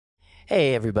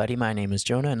Hey everybody, my name is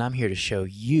Jonah and I'm here to show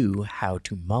you how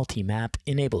to multi-map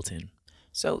in Ableton.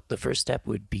 So the first step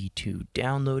would be to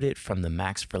download it from the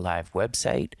Max for Live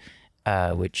website,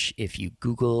 which if you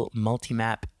Google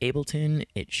multi-map Ableton,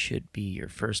 it should be your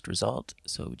first result.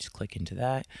 So just click into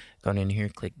that, go in here,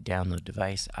 click download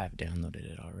device. I've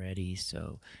downloaded it already,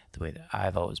 so the way that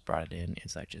I've always brought it in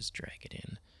is I just drag it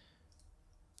in.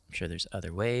 I'm sure there's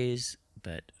other ways,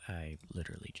 but I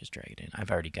literally just drag it in.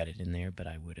 I've already got it in there, but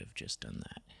I would have just done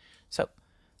that. So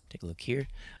take a look here.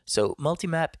 So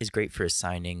multi-map is great for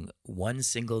assigning one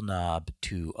single knob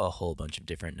to a whole bunch of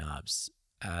different knobs.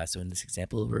 So in this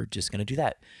example, we're just going to do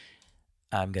that.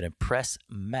 I'm going to press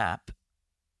map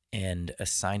and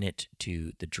assign it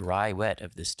to the dry wet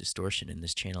of this distortion in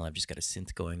this channel. I've just got a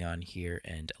synth going on here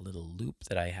and a little loop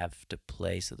that I have to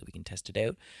play so that we can test it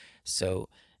out. So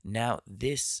now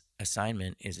this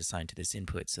assignment is assigned to this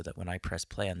input so that when I press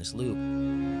play on this loop,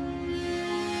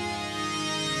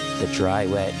 the dry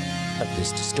wet of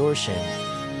this distortion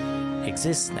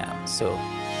exists now. So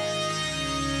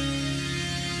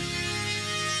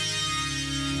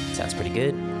sounds pretty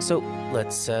good. So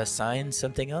let's assign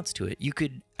something else to it. You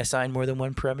could assign more than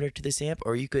one parameter to this amp,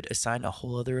 or you could assign a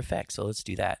whole other effect. So let's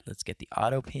do that. Let's get the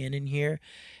auto pan in here,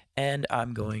 and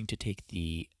I'm going to take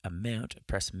the amount,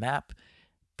 press map,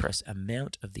 press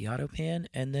amount of the auto pan,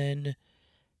 and then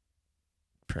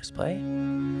press play,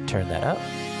 turn that up.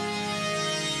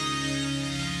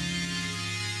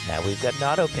 Now we've got an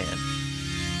auto pan.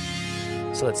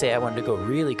 So let's say I wanted to go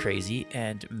really crazy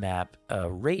and map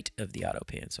a rate of the auto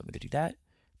pan. So I'm going to do that,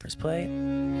 press play.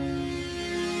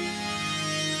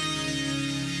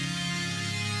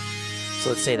 So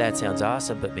let's say that sounds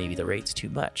awesome, but maybe the rate's too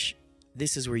much.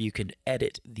 This is where you can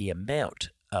edit the amount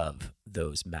of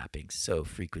those mappings. So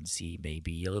frequency may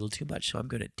be a little too much. So I'm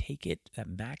going to take it, that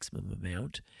maximum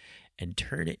amount, and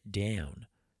turn it down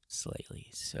slightly.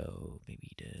 So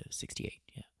maybe to 68.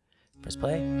 Yeah. Press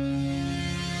play.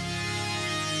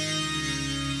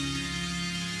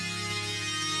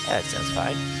 That sounds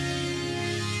fine.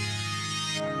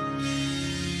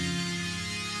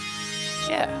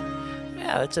 Yeah,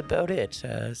 that's about it.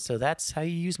 So that's how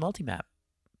you use multi-map.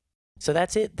 So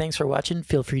that's it. Thanks for watching.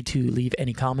 Feel free to leave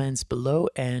any comments below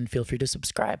and feel free to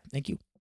subscribe. Thank you.